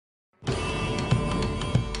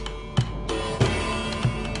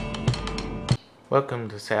Welcome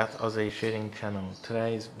to South Aussie Shooting Channel.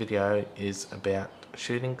 Today's video is about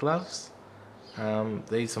shooting gloves.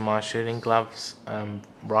 These are my shooting gloves,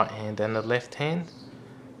 right hand and the left hand.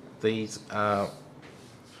 These are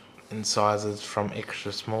in sizes from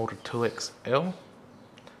extra small to 2XL,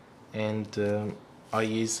 and I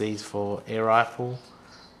use these for air rifle,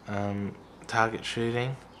 target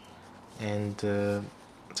shooting, and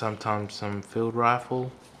sometimes some field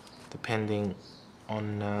rifle, depending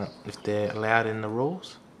on if they're allowed in the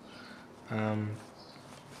rules.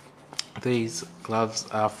 These gloves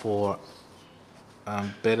are for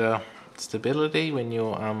better stability when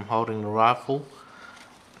you're holding the rifle.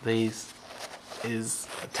 These is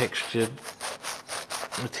a textured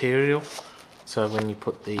material, so when you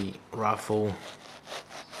put the rifle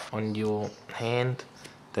on your hand,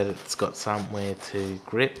 that it's got somewhere to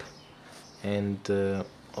grip, and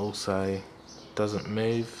also doesn't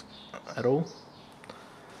move at all.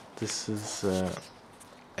 This is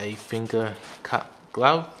a finger cut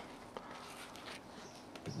glove.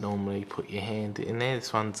 Normally put your hand in there.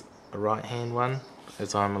 This one's a right hand one,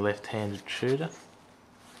 as I'm a left handed shooter.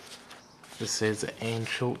 This is the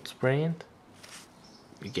Ancheltz brand.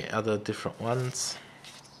 You get other different ones.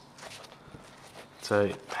 So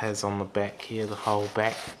it has on the back here the whole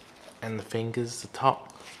back and the fingers, the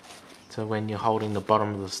top. So when you're holding the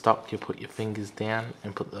bottom of the stock, you put your fingers down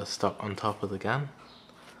and put the stock on top of the gun,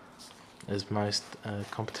 as most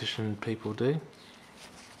competition people do. It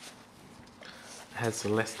has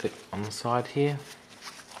elastic on the side here.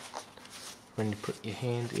 When you put your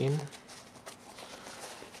hand in,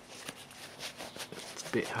 it's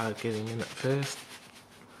a bit hard getting in at first.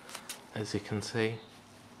 As you can see,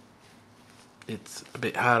 it's a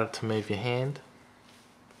bit harder to move your hand,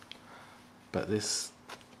 but this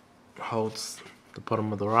holds the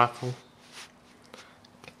bottom of the rifle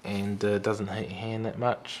and doesn't hurt your hand that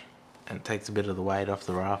much, and it takes a bit of the weight off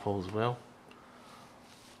the rifle as well.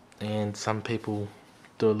 And some people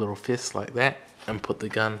do a little fist like that and put the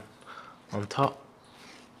gun on top,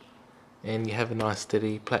 and you have a nice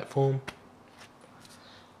steady platform.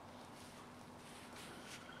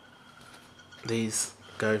 These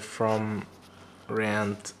go from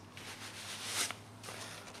around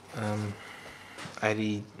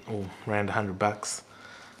 80 or around $100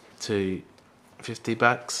 to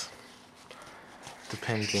 $50,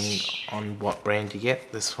 depending on what brand you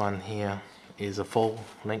get. This one here is a full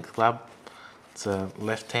length glove. It's a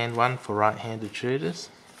left hand one for right handed shooters.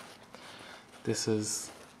 This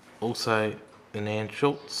is also an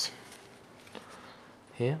Ancheltz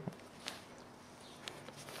here,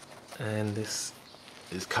 and this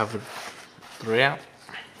is covered throughout.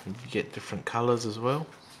 You get different colours as well.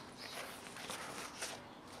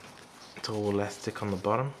 It's all elastic on the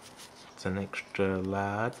bottom. It's an extra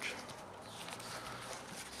large.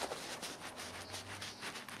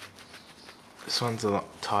 This one's a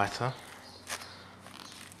lot tighter.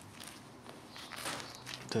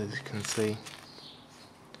 So as you can see,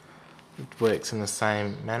 it works in the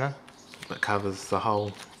same manner, but covers the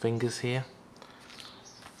whole fingers here.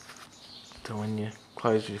 So when you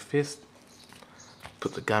close your fist,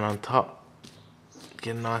 put the gun on top,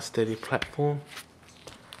 get a nice steady platform,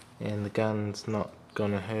 and the gun's not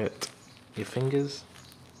gonna hurt your fingers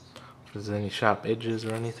if there's any sharp edges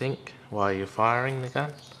or anything while you're firing the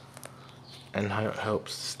gun, and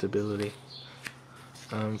helps stability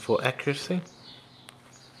for accuracy.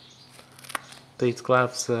 These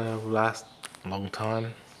gloves will last a long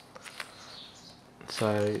time,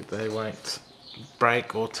 so they won't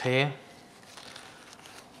break or tear.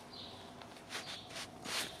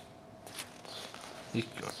 You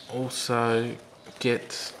can also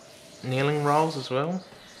get kneeling rolls as well.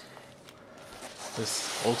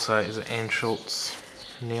 This also is an Ancheltz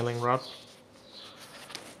kneeling rod.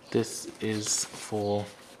 This is for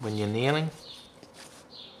when you're kneeling,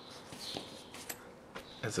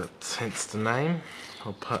 as it's hence the name,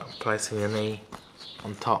 or placing your knee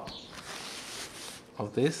on top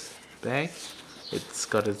of this bag. It's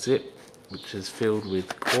got a zip which is filled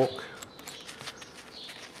with cork,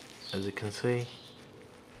 as you can see.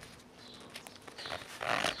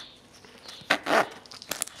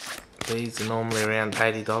 These are normally around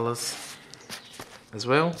 $80 as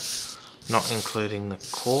well, not including the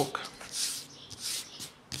cork.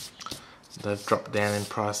 They've dropped down in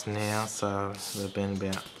price now, so they've been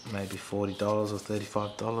about maybe $40 or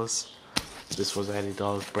 $35. This was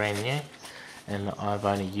 $80 brand new, and I've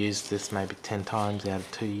only used this maybe 10 times out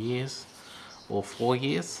of 2 years or 4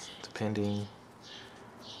 years, depending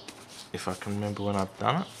if I can remember when I've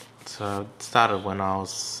done it. So it started when I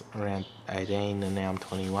was around 18 and now I'm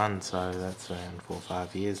 21, so that's around 4 or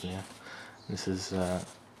 5 years now. This is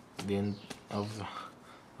the end of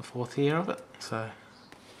the 4th year of it. So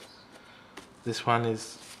this one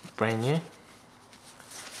is brand new.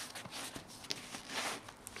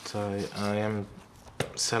 So I am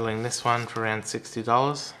selling this one for around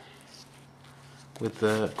 $60 with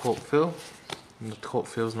the cork fill. And the cork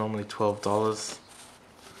fill is normally $12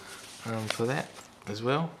 for that as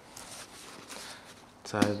well.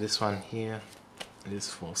 So this one here is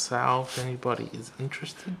for sale if anybody is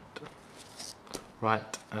interested.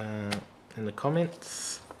 Write in the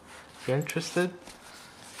comments if you're interested.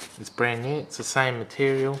 It's brand new, it's the same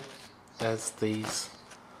material as these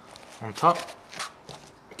on top.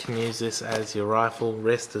 You can use this as your rifle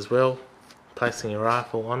rest as well, placing your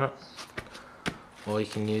rifle on it, or you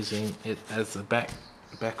can use it as a back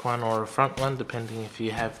one or a front one, depending if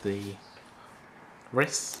you have the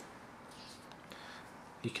rests.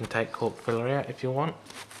 You can take cork filler out if you want.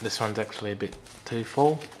 This one's actually a bit too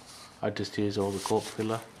full. I just use all the cork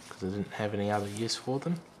filler because I didn't have any other use for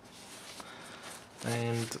them.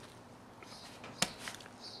 And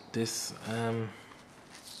this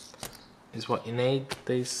is what you need,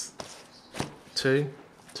 these two,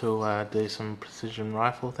 to do some precision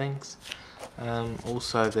rifle things.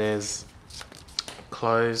 Also there's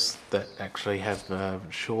clothes that actually have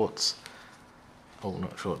shorts, or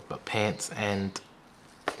not short, but pants and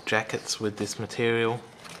jackets with this material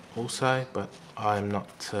also, but I'm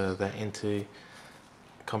not that into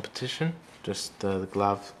competition, just the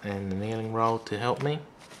glove and the kneeling roll to help me.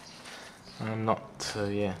 I'm not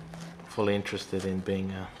fully interested in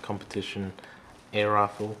being a competition air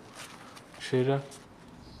rifle shooter,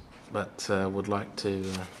 but would like to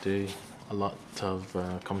do a lot of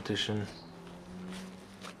competition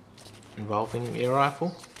involving air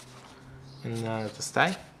rifle in the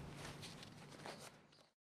state.